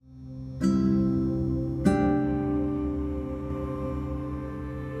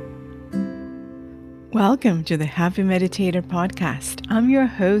Welcome to the Happy Meditator podcast. I'm your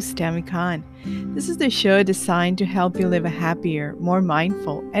host, Tammy Khan. This is the show designed to help you live a happier, more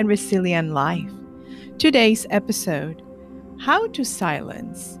mindful, and resilient life. Today's episode: How to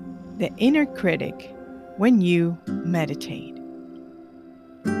Silence the Inner Critic When You Meditate.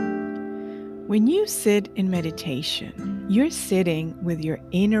 When you sit in meditation, you're sitting with your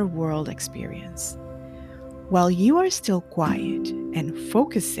inner world experience. While you are still quiet and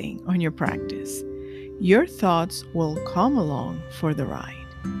focusing on your practice, your thoughts will come along for the ride.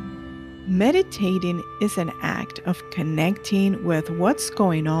 Meditating is an act of connecting with what's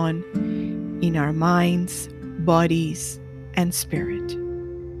going on in our minds, bodies, and spirit.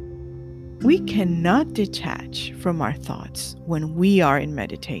 We cannot detach from our thoughts when we are in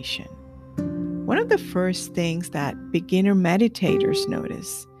meditation. One of the first things that beginner meditators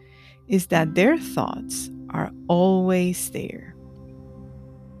notice is that their thoughts are always there.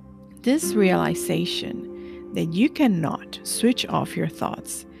 This realization that you cannot switch off your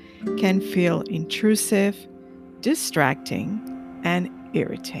thoughts can feel intrusive, distracting, and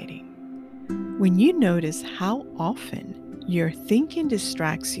irritating. When you notice how often your thinking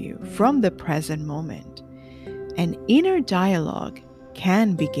distracts you from the present moment, an inner dialogue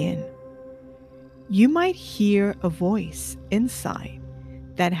can begin. You might hear a voice inside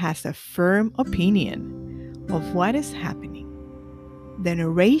that has a firm opinion of what is happening. The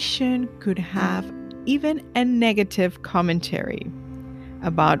narration could have even a negative commentary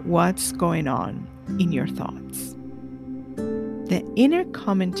about what's going on in your thoughts. The inner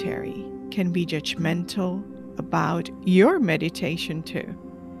commentary can be judgmental about your meditation too.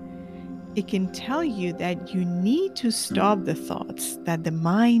 It can tell you that you need to stop the thoughts, that the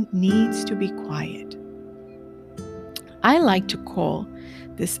mind needs to be quiet. I like to call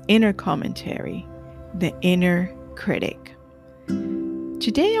this inner commentary the inner critic.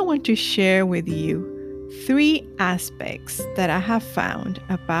 Today, I want to share with you 3 aspects that I have found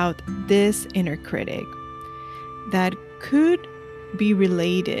about this inner critic that could be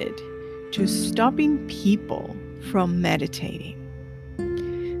related to stopping people from meditating.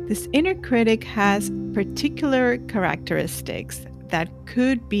 This inner critic has particular characteristics that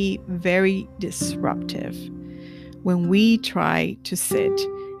could be very disruptive when we try to sit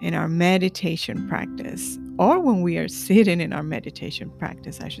in our meditation practice, or when we are sitting in our meditation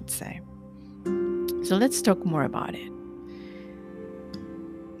practice, I should say. So let's talk more about it.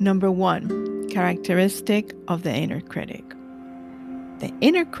 Number 1, characteristic of the inner critic. The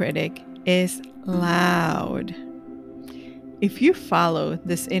inner critic is loud. If you follow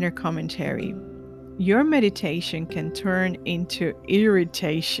this inner commentary, your meditation can turn into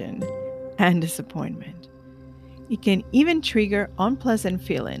irritation and disappointment. It can even trigger unpleasant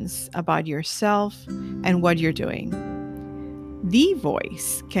feelings about yourself and what you're doing. The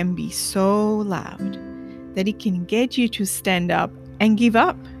voice can be so loud that it can get you to stand up and give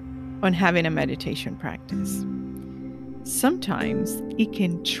up on having a meditation practice. Sometimes it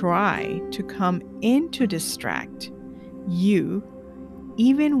can try to come in to distract you,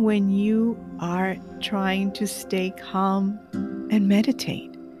 even when you are trying to stay calm and meditate.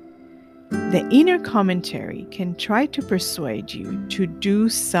 The inner commentary can try to persuade you to do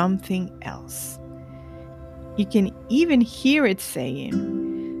something else. You can even hear it saying,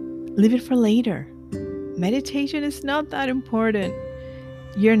 "Leave it for later. Meditation is not that important.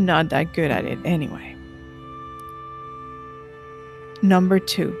 You're not that good at it anyway." Number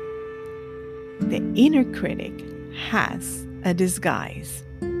 2, the inner critic has a disguise.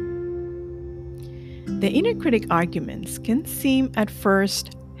 The inner critic arguments can seem at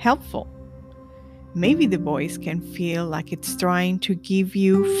first helpful. Maybe the voice can feel like it's trying to give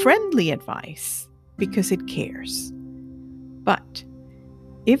you friendly advice because it cares. But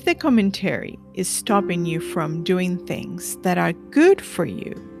if the commentary is stopping you from doing things that are good for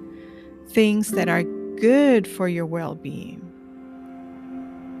you, things that are good for your well-being,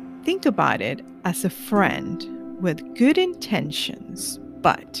 think about it as a friend with good intentions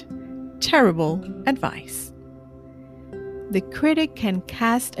but terrible advice. The critic can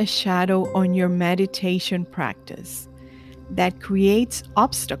cast a shadow on your meditation practice that creates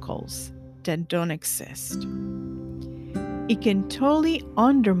obstacles that don't exist. It can totally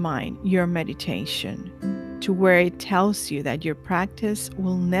undermine your meditation to where it tells you that your practice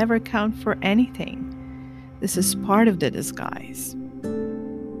will never count for anything. This is part of the disguise.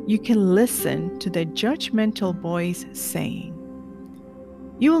 You can listen to the judgmental voice saying,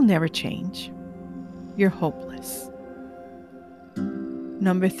 "You will never change. You're hopeless."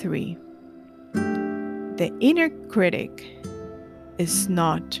 Number 3, the inner critic is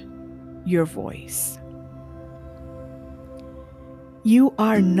not your voice. You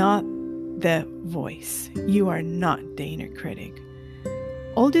are not the voice. You are not the inner critic.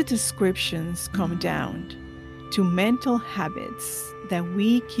 All the descriptions come down to mental habits that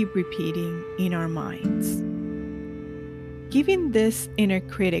we keep repeating in our minds. Giving this inner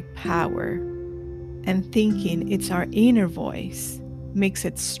critic power and thinking it's our inner voice makes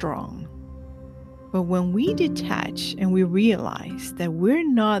it strong. But when we detach and we realize that we're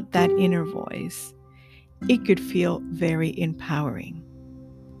not that inner voice, it could feel very empowering.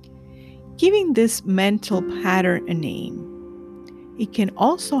 Giving this mental pattern a name, it can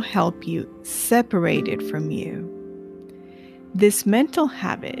also help you separate it from you. This mental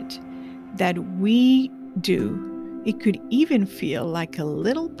habit that we do, it could even feel like a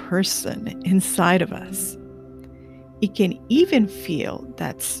little person inside of us. It can even feel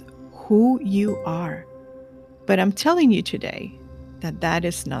that's who you are. But I'm telling you today that that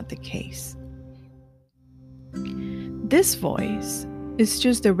is not the case. This voice is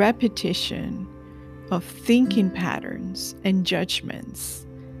just a repetition of thinking patterns and judgments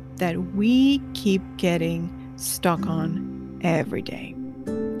that we keep getting stuck on every day.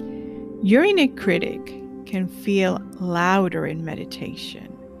 Your inner critic can feel louder in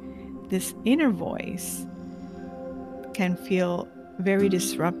meditation. This inner voice can feel very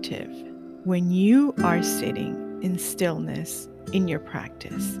disruptive when you are sitting in stillness in your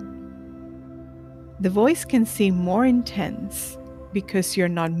practice. The voice can seem more intense because you're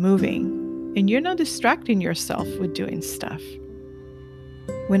not moving and you're not distracting yourself with doing stuff.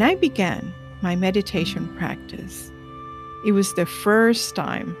 When I began my meditation practice, it was the first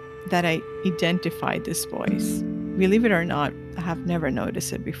time that I identified this voice. Believe it or not, I have never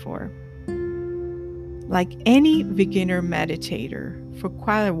noticed it before. Like any beginner meditator, for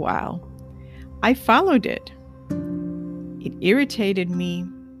quite a while, I followed it. It irritated me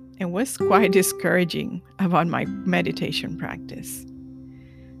and was quite discouraging about my meditation practice.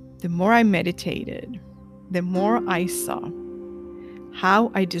 The more I meditated, the more I saw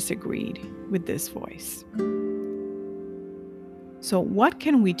how I disagreed with this voice. So what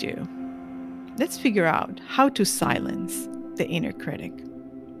can we do? Let's figure out how to silence the inner critic.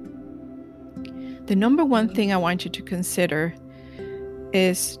 The number one thing I want you to consider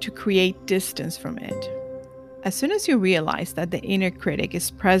is to create distance from it. As soon as you realize that the inner critic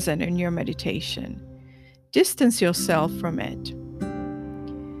is present in your meditation, distance yourself from it.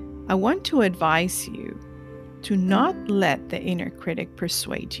 I want to advise you to not let the inner critic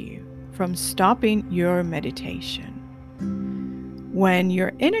persuade you from stopping your meditation. When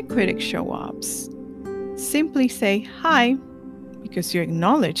your inner critic shows up, simply say hi, because you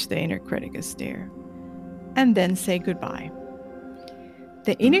acknowledge the inner critic is there, and then say goodbye.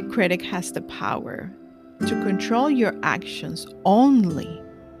 The inner critic has the power to control your actions only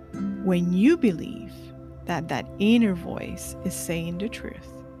when you believe that that inner voice is saying the truth.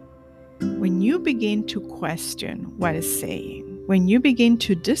 When you begin to question what it's saying, when you begin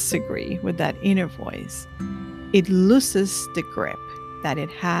to disagree with that inner voice, it loses the grip that it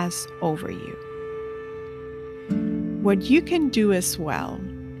has over you. What you can do as well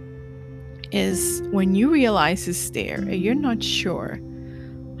is when you realize it's there and you're not sure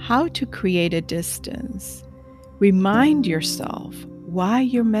how to create a distance, remind yourself why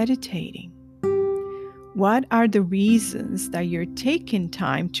you're meditating. What are the reasons that you're taking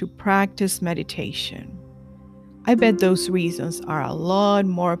time to practice meditation? I bet those reasons are a lot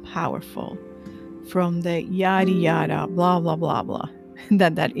more powerful from the yada yada, blah, blah, blah, blah,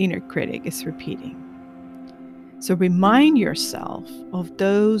 that inner critic is repeating. So remind yourself of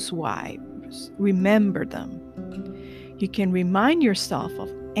those whys. Remember them. You can remind yourself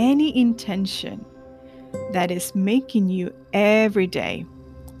of any intention that is making you every day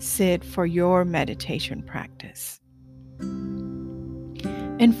sit for your meditation practice.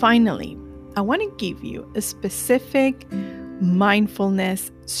 And finally, I want to give you a specific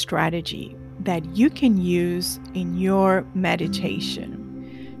mindfulness strategy that you can use in your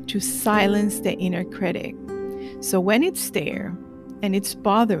meditation to silence the inner critic. So when it's there and it's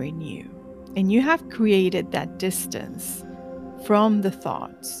bothering you, and you have created that distance from the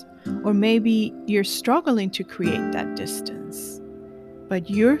thoughts, or maybe you're struggling to create that distance, but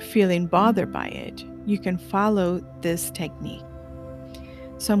you're feeling bothered by it, you can follow this technique.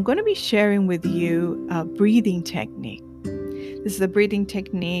 So I'm going to be sharing with you a breathing technique. This is a breathing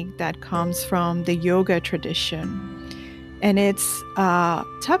technique that comes from the yoga tradition. And it's a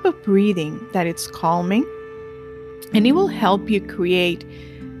type of breathing that it's calming, and it will help you create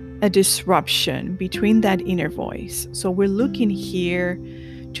a disruption between that inner voice. So we're looking here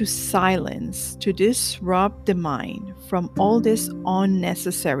to silence, to disrupt the mind from all this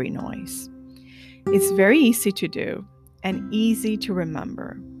unnecessary noise. It's very easy to do and easy to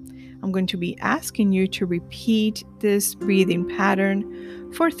remember. I'm going to be asking you to repeat this breathing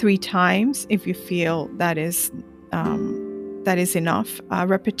pattern for 3 times if you feel that is enough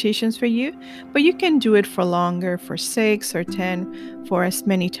repetitions for you. But you can do it for longer, for 6 or 10, for as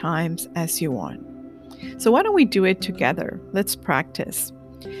many times as you want. So why don't we do it together? Let's practice.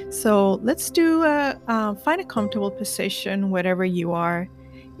 So let's find a comfortable position wherever you are.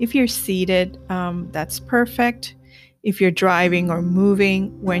 If you're seated, that's perfect. If you're driving or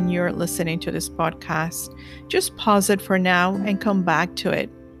moving when you're listening to this podcast, just pause it for now and come back to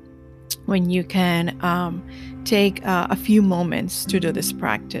it when you can take a few moments to do this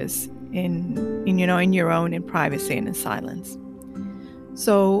practice in your own, in privacy and in silence.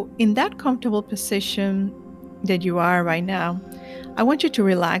 So in that comfortable position that you are right now, I want you to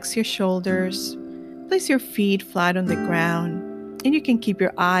relax your shoulders, place your feet flat on the ground, and you can keep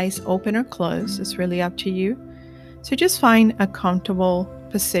your eyes open or closed. It's really up to you. So just find a comfortable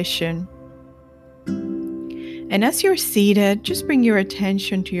position. And as you're seated, just bring your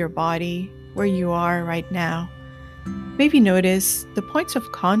attention to your body, where you are right now. Maybe notice the points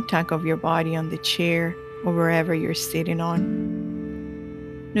of contact of your body on the chair or wherever you're sitting on.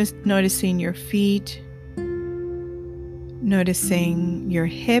 Noticing your feet, noticing your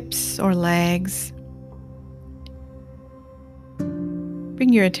hips or legs.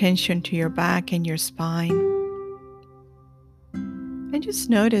 Bring your attention to your back and your spine. And just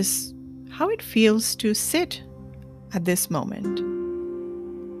notice how it feels to sit at this moment.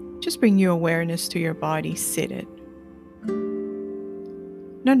 Just bring your awareness to your body seated.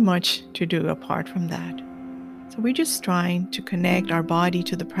 Not much to do apart from that. So we're just trying to connect our body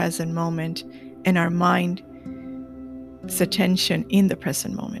to the present moment and our mind's attention in the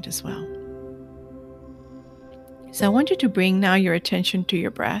present moment as well. So I want you to bring now your attention to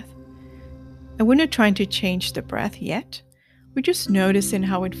your breath. And we're not trying to change the breath yet. We're just noticing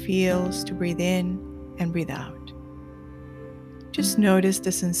how it feels to breathe in and breathe out. Just notice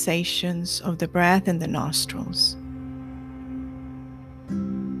the sensations of the breath in the nostrils.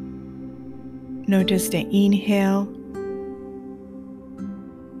 Notice the inhale,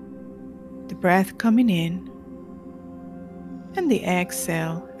 the breath coming in, and the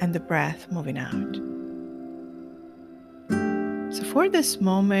exhale and the breath moving out. So for this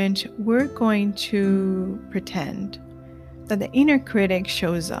moment, we're going to pretend that the inner critic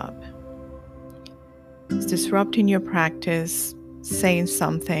shows up. It's disrupting your practice, saying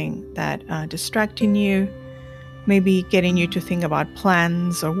something that distracting you, maybe getting you to think about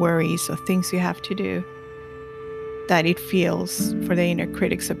plans or worries or things you have to do, that it feels for the inner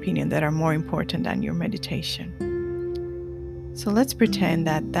critic's opinion that are more important than your meditation. So let's pretend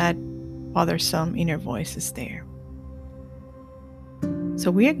that that bothersome inner voice is there.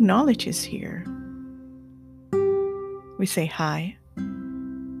 So we acknowledge it's here. We say hi.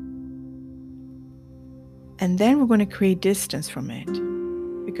 And then we're going to create distance from it,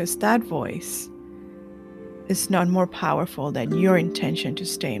 because that voice is not more powerful than your intention to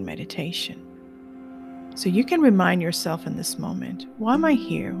stay in meditation. So you can remind yourself in this moment, why am I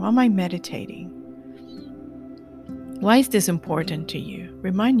here? Why am I meditating? Why is this important to you?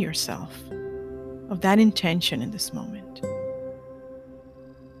 Remind yourself of that intention in this moment.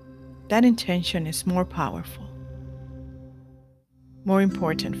 That intention is more powerful, more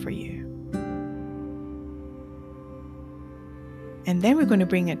important for you. And then we're going to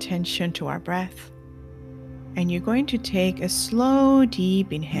bring attention to our breath. And you're going to take a slow,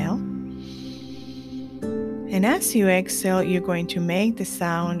 deep inhale. And as you exhale, you're going to make the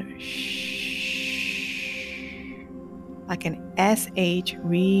sound shh, like an SH,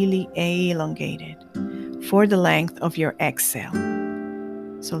 really elongated for the length of your exhale.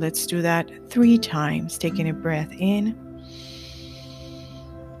 So let's do that 3 times, taking a breath in.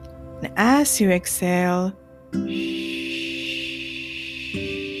 And as you exhale,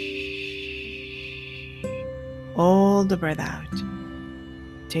 hold the breath out.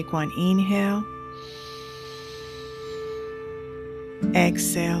 Take 1 inhale.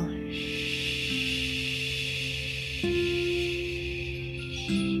 Exhale.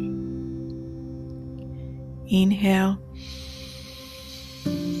 Inhale.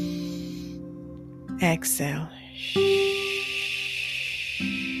 Exhale.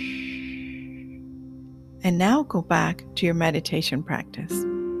 And now go back to your meditation practice.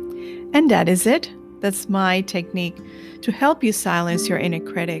 And that is it. That's my technique to help you silence your inner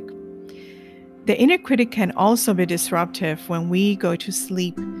critic. The inner critic can also be disruptive when we go to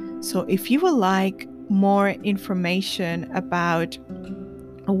sleep. So if you would like more information about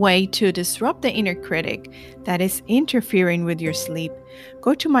a way to disrupt the inner critic that is interfering with your sleep,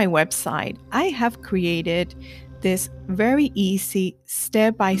 go to my website. I have created this very easy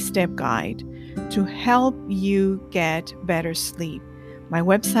step-by-step guide to help you get better sleep. My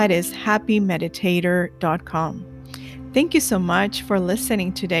website is happymeditator.com. Thank you so much for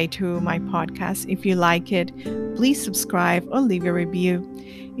listening today to my podcast. If you like it, please subscribe or leave a review.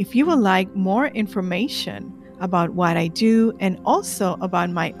 If you would like more information about what I do and also about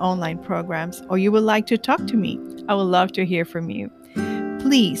my online programs, or you would like to talk to me, I would love to hear from you.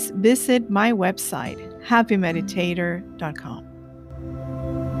 Please visit my website, happymeditator.com.